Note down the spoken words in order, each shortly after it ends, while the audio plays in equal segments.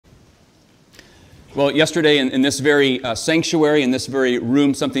Well, yesterday in this very sanctuary, in this very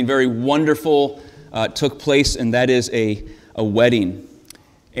room, something very wonderful took place, and that is a wedding.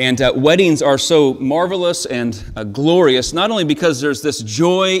 And weddings are so marvelous and glorious, not only because there's this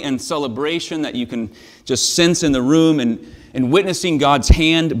joy and celebration that you can just sense in the room and witnessing God's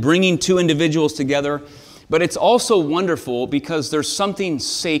hand, bringing two individuals together, but it's also wonderful because there's something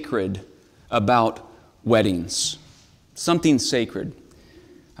sacred about weddings. Something sacred.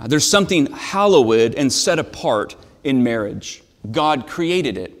 There's something hallowed and set apart in marriage. God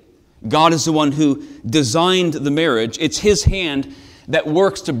created it. God is the one who designed the marriage. It's His hand that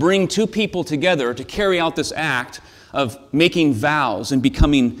works to bring two people together to carry out this act of making vows and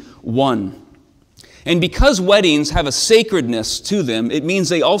becoming one. And because weddings have a sacredness to them, it means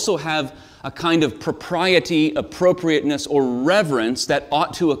they also have a kind of propriety, appropriateness, or reverence that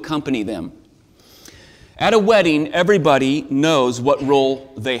ought to accompany them. At a wedding, everybody knows what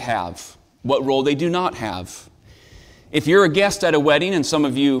role they have, what role they do not have. If you're a guest at a wedding, and some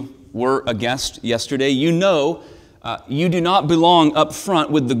of you were a guest yesterday, you know you do not belong up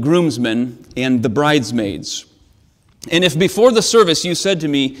front with the groomsmen and the bridesmaids. And if before the service you said to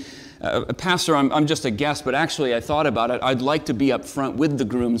me, Pastor, I'm just a guest, but actually I thought about it, I'd like to be up front with the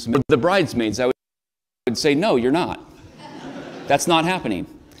groomsmen, the bridesmaids, I would say, no, you're not. That's not happening.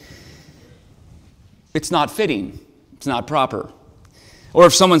 It's not fitting. It's not proper. Or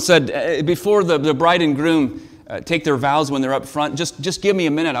if someone said, before the bride and groom take their vows when they're up front, just give me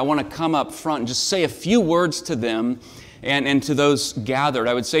a minute. I want to come up front and just say a few words to them and to those gathered.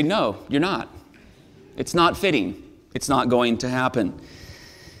 I would say, no, you're not. It's not fitting. It's not going to happen.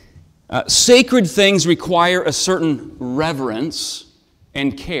 Sacred things require a certain reverence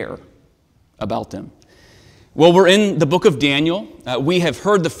and care about them. Well, we're in the book of Daniel. We have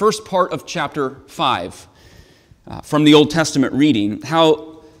heard the first part of chapter 5 from the Old Testament reading,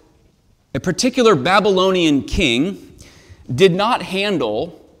 how a particular Babylonian king did not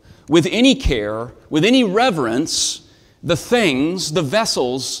handle with any care, with any reverence, the things, the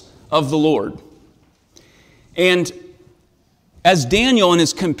vessels of the Lord. And as Daniel and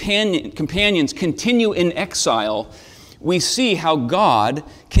his companions continue in exile, we see how God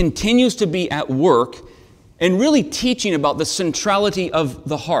continues to be at work and really teaching about the centrality of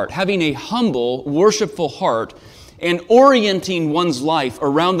the heart, having a humble, worshipful heart, and orienting one's life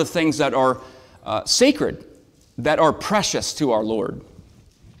around the things that are sacred, that are precious to our Lord.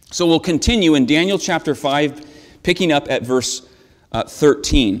 So we'll continue in Daniel chapter 5, picking up at verse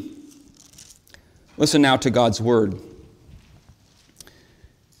 13. Listen now to God's word.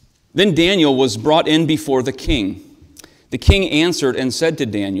 Then Daniel was brought in before the king. The king answered and said to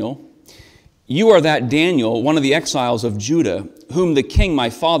Daniel, "You are that Daniel, one of the exiles of Judah, whom the king my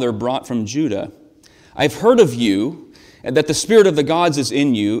father brought from Judah. I've heard of you, and that the spirit of the gods is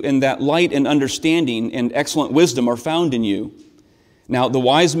in you, and that light and understanding and excellent wisdom are found in you. Now the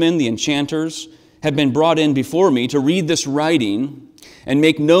wise men, the enchanters, have been brought in before me to read this writing and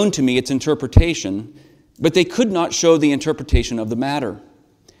make known to me its interpretation, but they could not show the interpretation of the matter.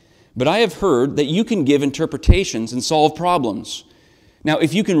 But I have heard that you can give interpretations and solve problems. Now,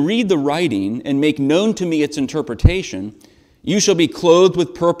 if you can read the writing and make known to me its interpretation, you shall be clothed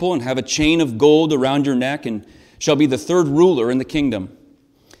with purple and have a chain of gold around your neck and shall be the third ruler in the kingdom."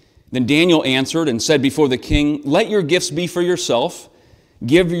 Then Daniel answered and said before the king, "Let your gifts be for yourself.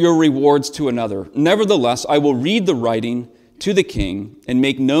 Give your rewards to another. Nevertheless, I will read the writing to the king and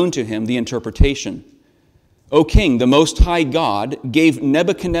make known to him the interpretation. O king, the Most High God gave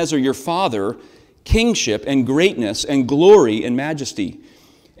Nebuchadnezzar your father kingship and greatness and glory and majesty.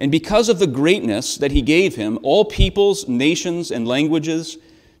 And because of the greatness that he gave him, all peoples, nations, and languages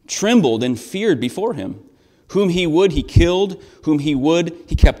trembled and feared before him. Whom he would, he killed. Whom he would,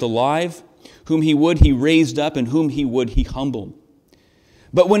 he kept alive. Whom he would, he raised up. And whom he would, he humbled.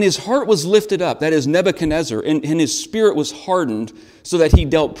 But when his heart was lifted up, that is Nebuchadnezzar, and his spirit was hardened so that he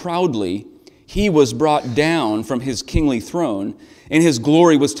dealt proudly, he was brought down from his kingly throne, and his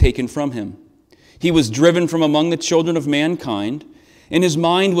glory was taken from him. He was driven from among the children of mankind, and his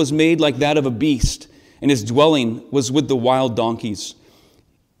mind was made like that of a beast, and his dwelling was with the wild donkeys.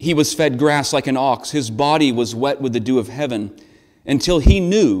 He was fed grass like an ox. His body was wet with the dew of heaven, until he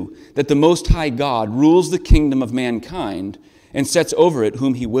knew that the Most High God rules the kingdom of mankind and sets over it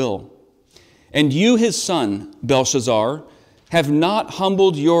whom he will. And you, his son, Belshazzar, have not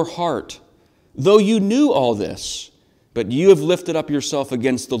humbled your heart, though you knew all this, but you have lifted up yourself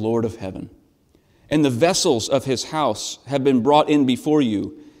against the Lord of heaven. And the vessels of his house have been brought in before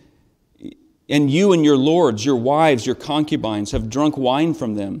you. And you and your lords, your wives, your concubines have drunk wine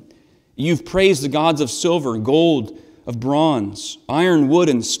from them. You've praised the gods of silver, gold, of bronze, iron, wood,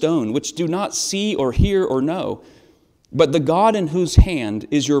 and stone, which do not see or hear or know, but the God in whose hand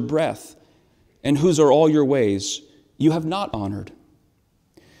is your breath, and whose are all your ways, you have not honored.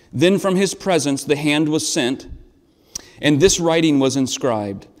 Then from his presence the hand was sent, and this writing was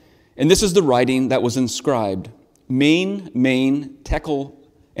inscribed. And this is the writing that was inscribed: Main, Tekel,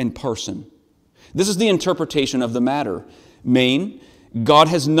 and Parson. This is the interpretation of the matter. Main, God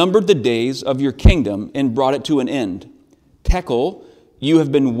has numbered the days of your kingdom and brought it to an end. Tekel, you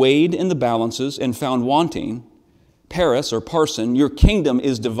have been weighed in the balances and found wanting. Paris, or Parson, your kingdom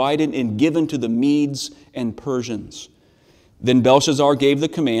is divided and given to the Medes and Persians. Then Belshazzar gave the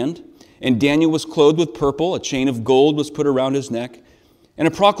command, and Daniel was clothed with purple, a chain of gold was put around his neck, and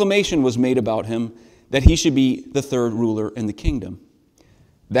a proclamation was made about him that he should be the third ruler in the kingdom.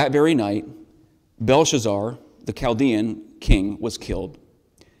 That very night, Belshazzar, the Chaldean king, was killed,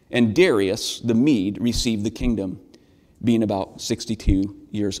 and Darius, the Mede, received the kingdom, being about 62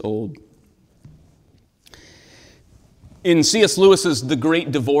 years old. In C.S. Lewis's The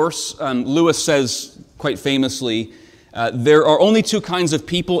Great Divorce, Lewis says quite famously, there are only two kinds of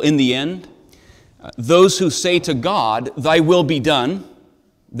people in the end. Those who say to God, thy will be done.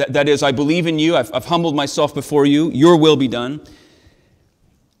 That is, I believe in you, I've humbled myself before you, your will be done.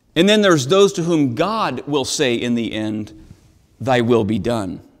 And then there's those to whom God will say in the end, thy will be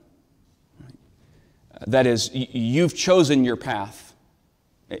done. That is, you've chosen your path,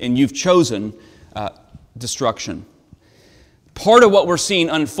 and you've chosen destruction. Part of what we're seeing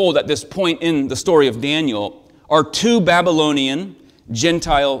unfold at this point in the story of Daniel are two Babylonian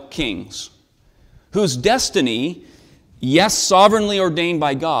Gentile kings whose destiny, yes, sovereignly ordained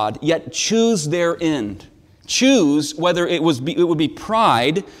by God, yet choose their end. Choose whether it would be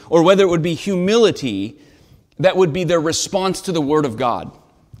pride or whether it would be humility that would be their response to the Word of God.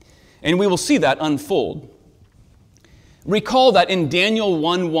 And we will see that unfold. Recall that in Daniel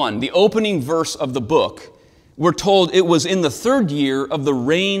 1:1, the opening verse of the book, we're told it was in the third year of the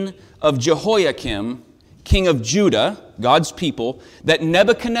reign of Jehoiakim, king of Judah, God's people, that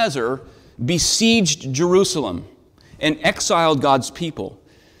Nebuchadnezzar besieged Jerusalem and exiled God's people.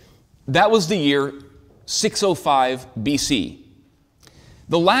 That was the year 605 BC.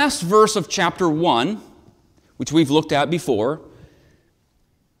 The last verse of chapter 1, which we've looked at before,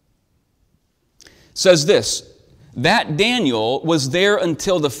 says this: that Daniel was there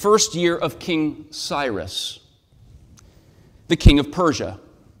until the first year of King Cyrus, the king of Persia.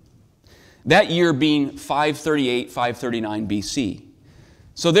 That year being 538, 539 BC.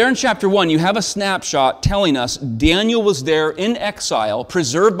 So there in chapter 1, you have a snapshot telling us Daniel was there in exile,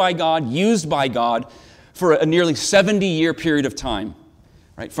 preserved by God, used by God, for a nearly 70-year period of time.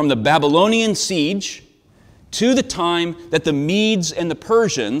 Right? From the Babylonian siege to the time that the Medes and the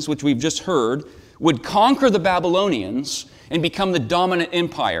Persians, which we've just heard, would conquer the Babylonians and become the dominant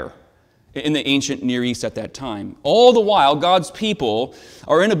empire in the ancient Near East at that time. All the while, God's people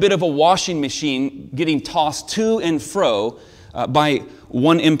are in a bit of a washing machine, getting tossed to and fro by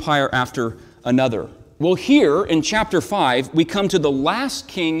one empire after another. Well, here in chapter 5, we come to the last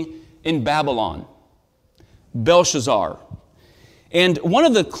king in Babylon, Belshazzar. And one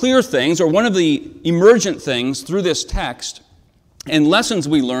of the clear things, or one of the emergent things through this text and lessons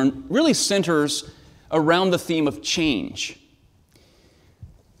we learn, really centers around the theme of change.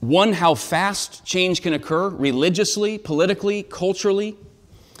 One, how fast change can occur religiously, politically, culturally.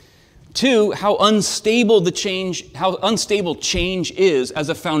 Two, how unstable change is as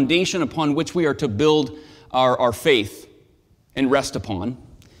a foundation upon which we are to build our faith and rest upon.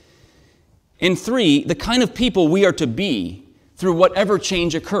 And three, the kind of people we are to be through whatever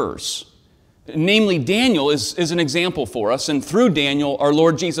change occurs. Namely, Daniel is an example for us, and through Daniel, our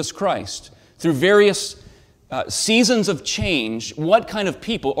Lord Jesus Christ. Through various seasons of change, what kind of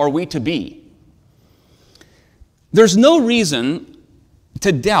people are we to be? There's no reason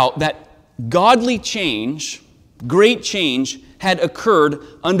to doubt that godly change, great change, had occurred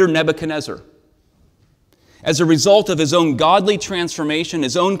under Nebuchadnezzar. As a result of his own godly transformation,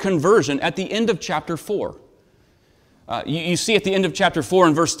 his own conversion at the end of chapter 4. You see at the end of chapter 4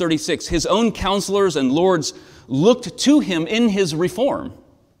 in verse 36, his own counselors and lords looked to him in his reform.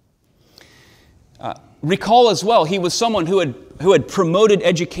 Recall as well, he was someone who had promoted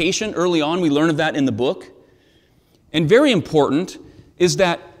education early on. We learn of that in the book. And very important is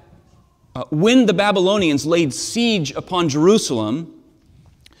that when the Babylonians laid siege upon Jerusalem,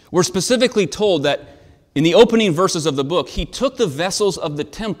 we're specifically told that in the opening verses of the book, he took the vessels of the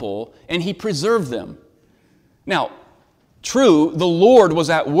temple and he preserved them. Now, true, the Lord was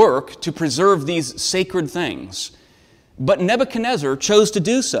at work to preserve these sacred things, but Nebuchadnezzar chose to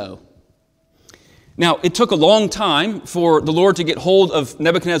do so. Now, it took a long time for the Lord to get hold of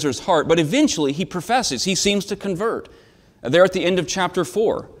Nebuchadnezzar's heart, but eventually he professes, he seems to convert. There at the end of chapter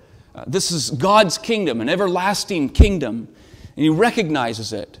 4, this is God's kingdom, an everlasting kingdom, and he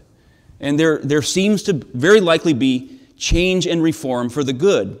recognizes it. And there seems to very likely be change and reform for the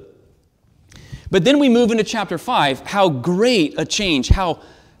good. But then we move into chapter 5, how great a change, how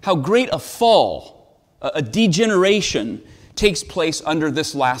great a fall, a degeneration takes place under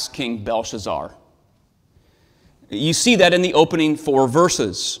this last king, Belshazzar. You see that in the opening 4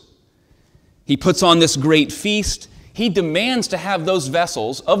 verses. He puts on this great feast. He demands to have those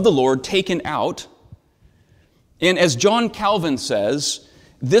vessels of the Lord taken out. And as John Calvin says,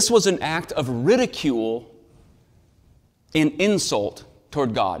 this was an act of ridicule and insult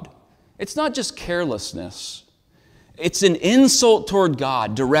toward God. It's not just carelessness. It's an insult toward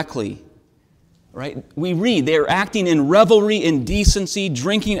God directly. Right? We read they're acting in revelry, indecency,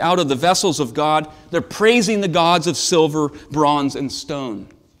 drinking out of the vessels of God. They're praising the gods of silver, bronze, and stone.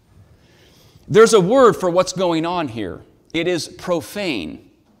 There's a word for what's going on here. It is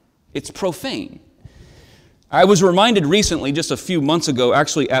profane. It's profane. I was reminded recently, just a few months ago,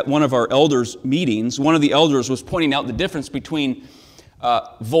 actually at one of our elders' meetings, one of the elders was pointing out the difference between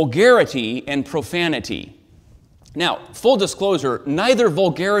vulgarity and profanity. Now, full disclosure, neither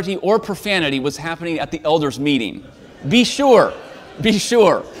vulgarity or profanity was happening at the elders' meeting. Be sure.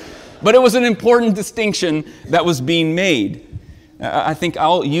 But it was an important distinction that was being made. I think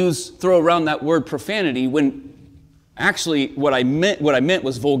I'll throw around that word profanity when actually what I meant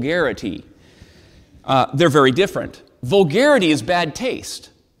was vulgarity. They're very different. Vulgarity is bad taste.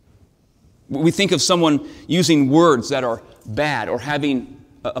 We think of someone using words that are bad or having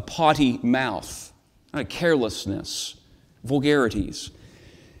a potty mouth. Carelessness, vulgarities.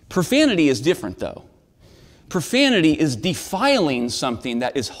 Profanity is different, though. Profanity is defiling something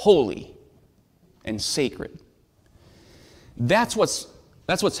that is holy and sacred. That's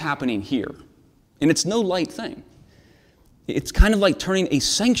what's happening here. And it's no light thing. It's kind of like turning a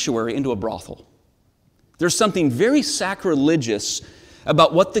sanctuary into a brothel. There's something very sacrilegious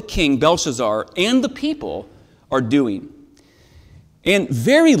about what the king, Belshazzar, and the people are doing. And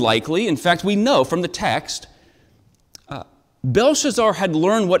very likely, in fact, we know from the text, Belshazzar had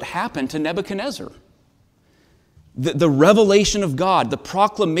learned what happened to Nebuchadnezzar. The revelation of God, the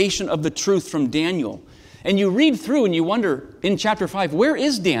proclamation of the truth from Daniel. And you read through and you wonder, in chapter 5, where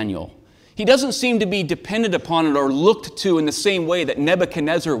is Daniel? He doesn't seem to be dependent upon it or looked to in the same way that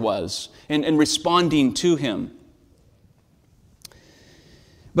Nebuchadnezzar was in responding to him.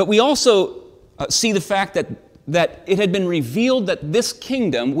 But we also see the fact that it had been revealed that this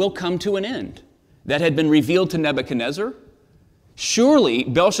kingdom will come to an end. That had been revealed to Nebuchadnezzar. Surely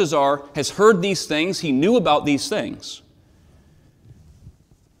Belshazzar has heard these things. He knew about these things.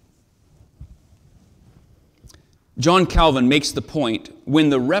 John Calvin makes the point when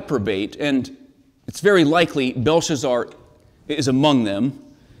the reprobate, and it's very likely Belshazzar is among them,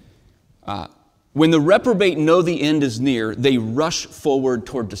 when the reprobate know the end is near, they rush forward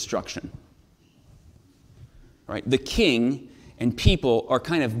toward destruction. Right? The king and people are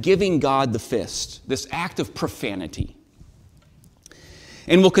kind of giving God the fist, this act of profanity.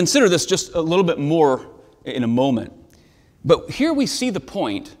 And we'll consider this just a little bit more in a moment. But here we see the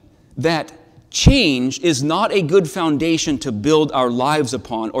point that change is not a good foundation to build our lives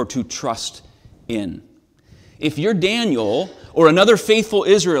upon or to trust in. If you're Daniel or another faithful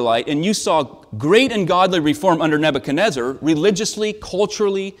Israelite and you saw great and godly reform under Nebuchadnezzar, religiously,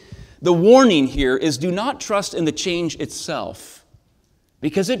 culturally, the warning here is do not trust in the change itself,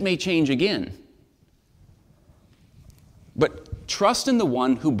 because it may change again. But trust in the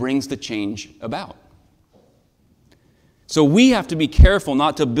one who brings the change about. So we have to be careful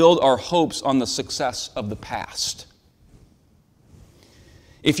not to build our hopes on the success of the past.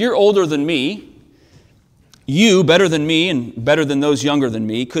 If you're older than me, you, better than me and better than those younger than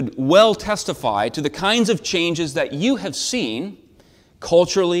me, could well testify to the kinds of changes that you have seen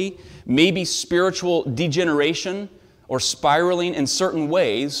culturally, maybe spiritual degeneration or spiraling in certain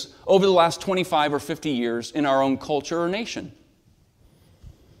ways over the last 25 or 50 years in our own culture or nation.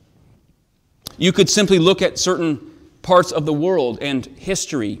 You could simply look at certain parts of the world and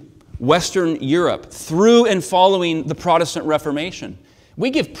history, Western Europe, through and following the Protestant Reformation.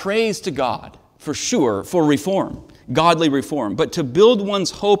 We give praise to God, for sure, for reform, godly reform. But to build one's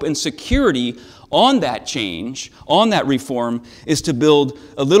hope and security on that change, on that reform, is to build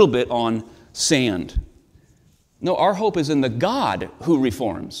a little bit on sand. No, our hope is in the God who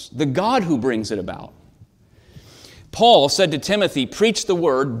reforms, the God who brings it about. Paul said to Timothy, preach the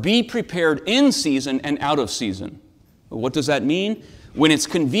word, be prepared in season and out of season. What does that mean? when it's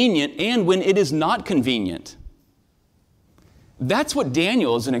convenient and when it is not convenient. That's what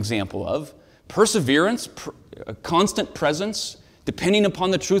Daniel is an example of. Perseverance, constant presence, depending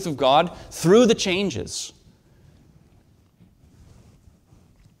upon the truth of God through the changes.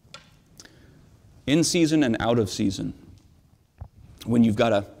 In season and out of season. When you've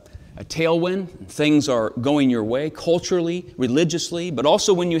got a tailwind, things are going your way culturally, religiously, but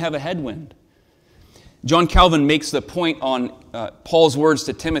also when you have a headwind. John Calvin makes the point on Paul's words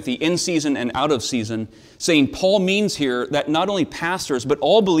to Timothy, in season and out of season, saying Paul means here that not only pastors, but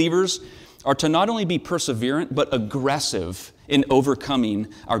all believers are to not only be perseverant, but aggressive in overcoming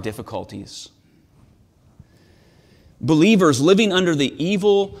our difficulties. Believers living under the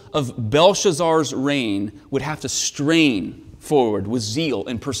evil of Belshazzar's reign would have to strain forward with zeal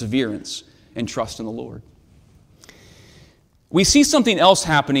and perseverance and trust in the Lord. We see something else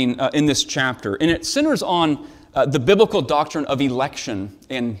happening in this chapter, and it centers on the biblical doctrine of election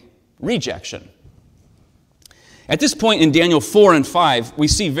and rejection. At this point in Daniel 4 and 5, we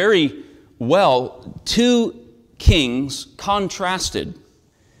see very well two kings contrasted.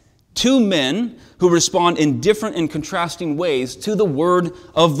 Two men who respond in different and contrasting ways to the word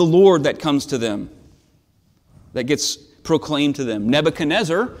of the Lord that comes to them, that gets proclaimed to them.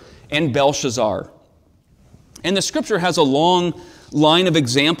 Nebuchadnezzar and Belshazzar. And the Scripture has a long line of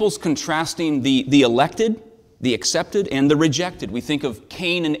examples contrasting the elected, the accepted, and the rejected. We think of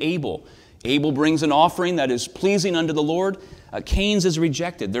Cain and Abel. Abel brings an offering that is pleasing unto the Lord. Cain's is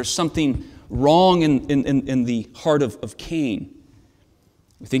rejected. There's something wrong in the heart of Cain.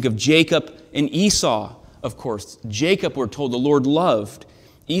 We think of Jacob and Esau, of course. Jacob, we're told, the Lord loved.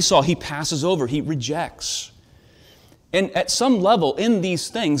 Esau, he passes over, he rejects. And at some level in these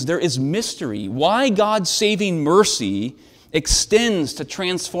things, there is mystery. Why God's saving mercy extends to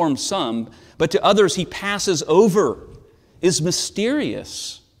transform some, but to others He passes over, is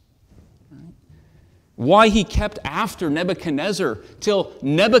mysterious. Why He kept after Nebuchadnezzar till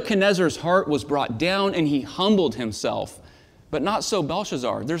Nebuchadnezzar's heart was brought down and he humbled himself. But not so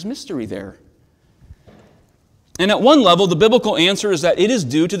Belshazzar. There's mystery there. And at one level, the biblical answer is that it is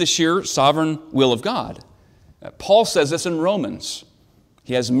due to the sheer sovereign will of God. Paul says this in Romans.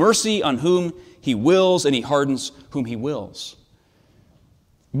 He has mercy on whom He wills, and He hardens whom He wills.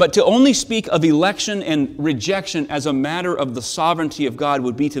 But to only speak of election and rejection as a matter of the sovereignty of God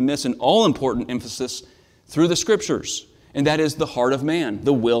would be to miss an all-important emphasis through the Scriptures, and that is the heart of man,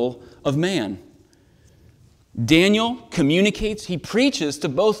 the will of man. Daniel communicates, he preaches to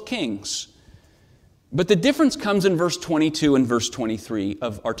both kings. But the difference comes in verse 22 and verse 23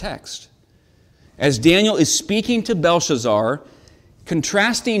 of our text. As Daniel is speaking to Belshazzar,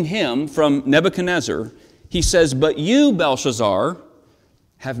 contrasting him from Nebuchadnezzar, he says, "But you, Belshazzar,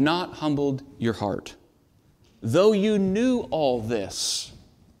 have not humbled your heart, though you knew all this."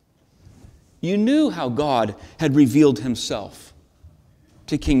 You knew how God had revealed Himself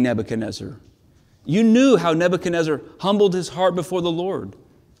to King Nebuchadnezzar. You knew how Nebuchadnezzar humbled his heart before the Lord.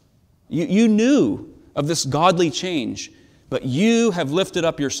 You knew of this godly change, but you have lifted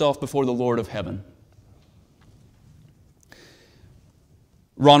up yourself before the Lord of heaven.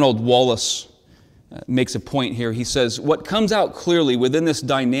 Ronald Wallace makes a point here. He says, what comes out clearly within this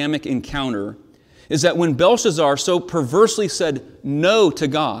dynamic encounter is that when Belshazzar so perversely said no to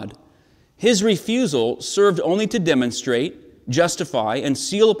God, his refusal served only to demonstrate, justify, and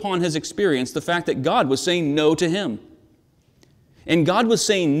seal upon his experience the fact that God was saying no to him. And God was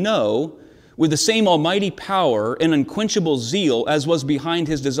saying no with the same almighty power and unquenchable zeal as was behind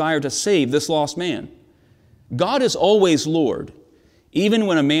His desire to save this lost man. God is always Lord, even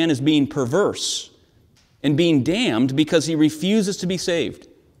when a man is being perverse and being damned because he refuses to be saved.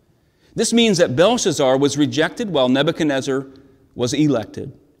 This means that Belshazzar was rejected while Nebuchadnezzar was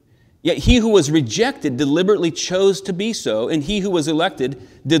elected. Yet he who was rejected deliberately chose to be so, and he who was elected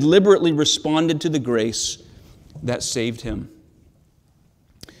deliberately responded to the grace that saved him.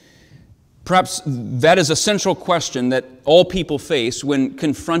 Perhaps that is a central question that all people face when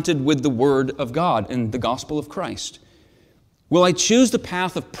confronted with the Word of God and the gospel of Christ. Will I choose the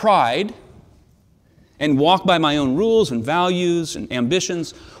path of pride and walk by my own rules and values and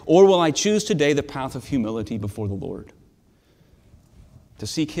ambitions, or will I choose today the path of humility before the Lord? To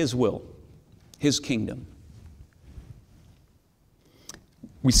seek His will, His kingdom.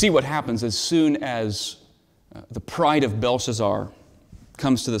 We see what happens as soon as the pride of Belshazzar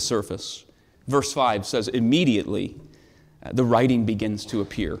comes to the surface. Verse 5 says, immediately the writing begins to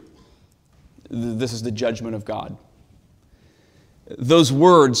appear. This is the judgment of God. Those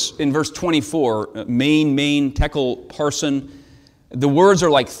words in verse 24, main, tekel, parson, the words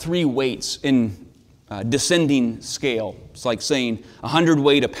are like three weights in descending scale. It's like saying 100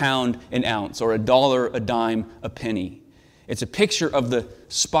 weight a pound an ounce, or $1 a dime a penny. It's a picture of the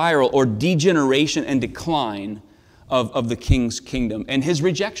spiral or degeneration and decline of the king's kingdom and his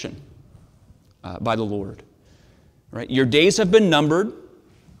rejection by the Lord. Right? Your days have been numbered.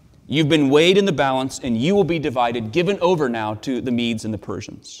 You've been weighed in the balance, and you will be divided, given over now to the Medes and the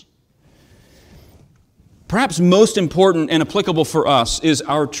Persians. Perhaps most important and applicable for us is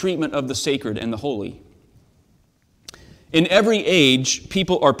our treatment of the sacred and the holy. In every age,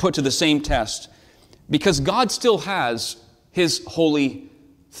 people are put to the same test because God still has His holy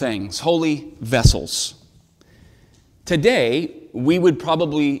things, holy vessels. Today, we would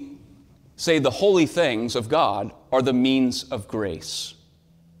probably say the holy things of God are the means of grace.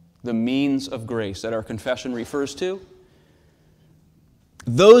 The means of grace that our confession refers to.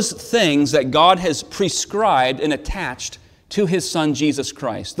 Those things that God has prescribed and attached to His Son, Jesus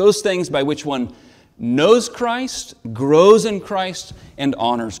Christ. Those things by which one knows Christ, grows in Christ, and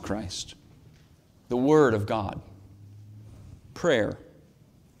honors Christ. The Word of God. Prayer.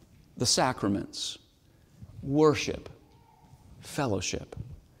 The sacraments. Worship. Fellowship.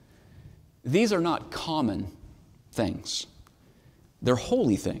 These are not common things. They're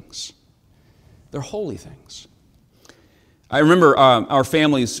holy things. They're holy things. I remember our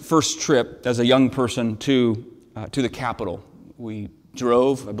family's first trip as a young person to the Capitol. I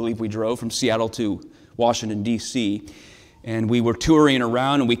believe we drove from Seattle to Washington, D.C., and we were touring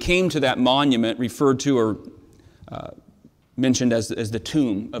around, and we came to that monument referred to or mentioned as the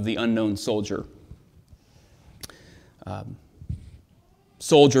tomb of the unknown soldier.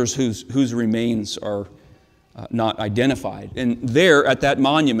 Soldiers whose remains are not identified. And there at that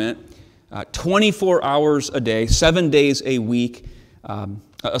monument, 24 hours a day, 7 days a week,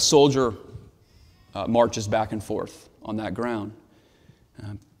 a soldier marches back and forth on that ground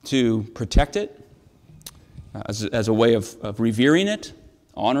to protect it as a way of revering it,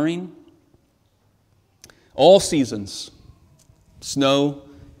 honoring. All seasons, snow,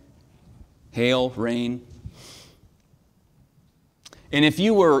 hail, rain. And if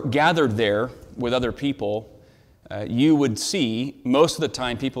you were gathered there with other people, you would see most of the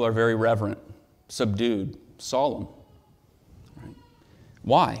time people are very reverent, subdued, solemn. Right?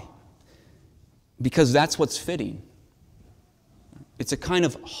 Why? Because that's what's fitting. It's a kind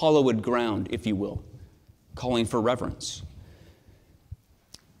of hallowed ground, if you will, calling for reverence.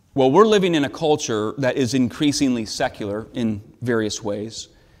 Well, we're living in a culture that is increasingly secular in various ways,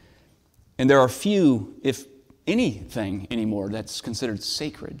 and there are few, if anything anymore, that's considered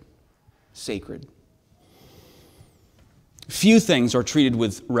sacred. Sacred. Few things are treated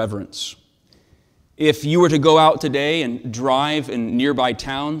with reverence. If you were to go out today and drive in nearby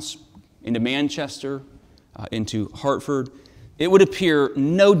towns, into Manchester, into Hartford, it would appear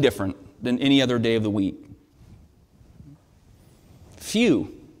no different than any other day of the week.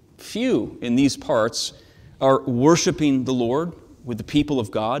 Few in these parts are worshiping the Lord with the people of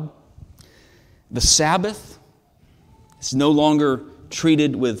God. The Sabbath is no longer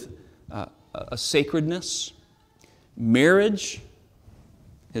treated with a sacredness. Marriage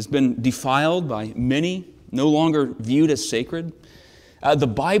has been defiled by many, no longer viewed as sacred. The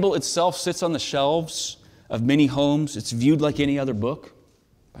Bible itself sits on the shelves of many homes. It's viewed like any other book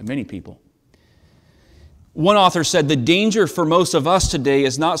by many people. One author said, the danger for most of us today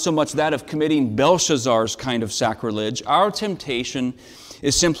is not so much that of committing Belshazzar's kind of sacrilege. Our temptation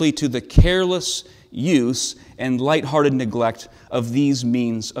is simply to the careless use and lighthearted neglect of these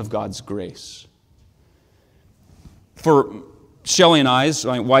means of God's grace. For Shelley and I's,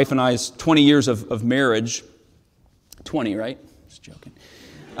 my wife and I's 20 years of marriage, 20, right? Just joking.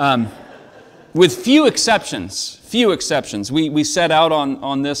 With few exceptions. We set out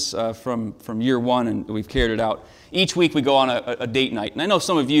on this from year one, and we've carried it out. Each week we go on a date night, and I know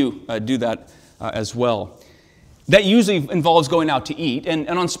some of you do that as well. That usually involves going out to eat, and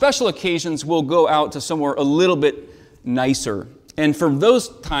on special occasions we'll go out to somewhere a little bit nicer. And for those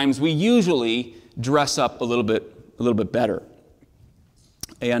times we usually dress up a little bit better.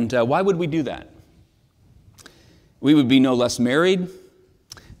 And why would we do that? We would be no less married.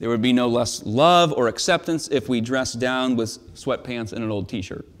 There would be no less love or acceptance if we dressed down with sweatpants and an old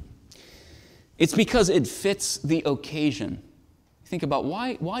t-shirt. It's because it fits the occasion. Think about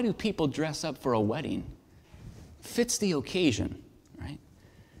why do people dress up for a wedding? It fits the occasion, right?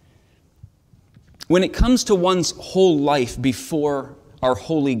 When it comes to one's whole life before our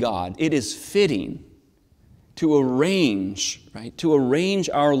holy God, it is fitting to arrange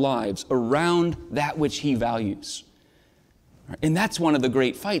our lives around that which He values. And that's one of the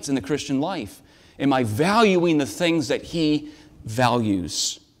great fights in the Christian life. Am I valuing the things that He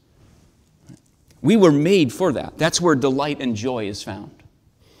values? We were made for that. That's where delight and joy is found.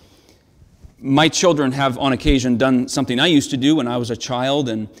 My children have on occasion done something I used to do when I was a child,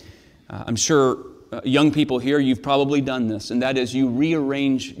 and I'm sure young people here, you've probably done this, and that is you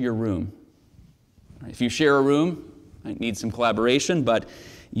rearrange your room. If you share a room, it needs some collaboration, but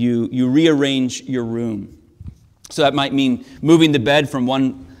you rearrange your room. So that might mean moving the bed from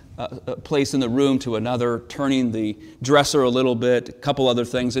one place in the room to another, turning the dresser a little bit, a couple other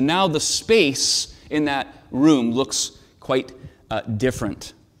things, and now the space in that room looks quite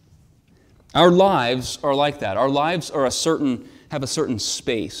different. Our lives are like that. Our lives are have a certain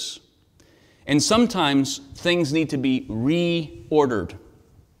space. And sometimes things need to be reordered.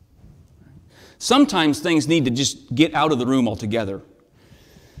 Sometimes things need to just get out of the room altogether.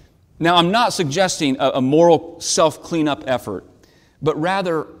 Now, I'm not suggesting a moral self-cleanup effort, but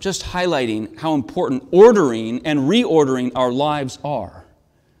rather just highlighting how important ordering and reordering our lives are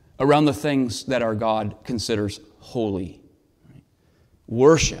around the things that our God considers holy.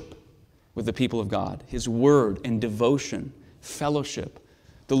 Worship with the people of God, His Word and devotion, fellowship,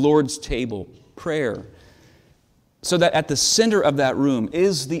 the Lord's table, prayer, so that at the center of that room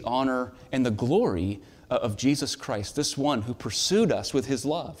is the honor and the glory of Jesus Christ, this one who pursued us with His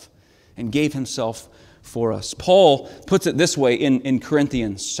love and gave Himself for us. Paul puts it this way in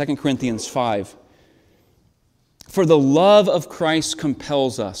Corinthians, 2 Corinthians 5. For the love of Christ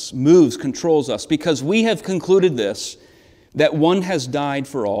compels us, moves, controls us, because we have concluded this, that one has died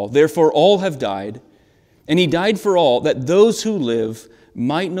for all, therefore all have died, and He died for all, that those who live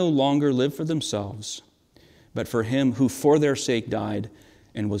might no longer live for themselves, but for Him who for their sake died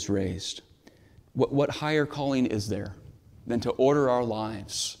and was raised. What higher calling is there than to order our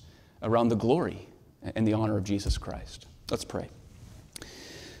lives around the glory and the honor of Jesus Christ? Let's pray.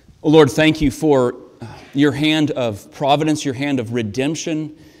 Oh Lord, thank You for Your hand of providence, Your hand of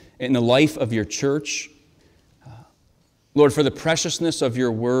redemption in the life of Your church. Lord, for the preciousness of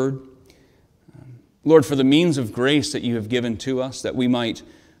Your word. Lord, for the means of grace that You have given to us, that we might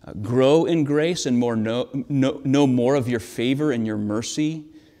grow in grace and know more of Your favor and Your mercy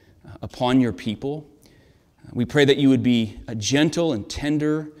upon Your people. We pray that You would be gentle and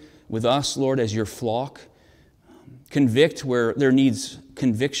tender with us, Lord, as Your flock. Convict where there needs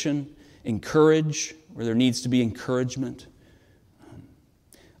conviction, encourage where there needs to be encouragement.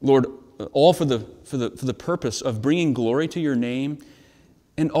 Lord, all for the purpose of bringing glory to Your name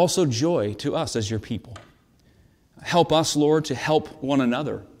and also joy to us as Your people. Help us, Lord, to help one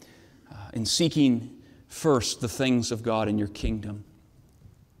another in seeking first the things of God and Your kingdom.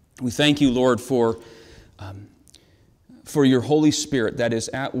 We thank You, Lord, for Your Holy Spirit that is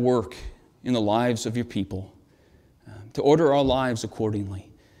at work in the lives of Your people, to order our lives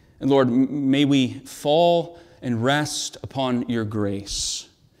accordingly. And Lord, may we fall and rest upon Your grace,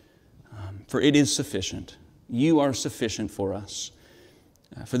 for it is sufficient. You are sufficient for us.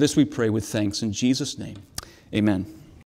 For this we pray with thanks in Jesus' name. Amen.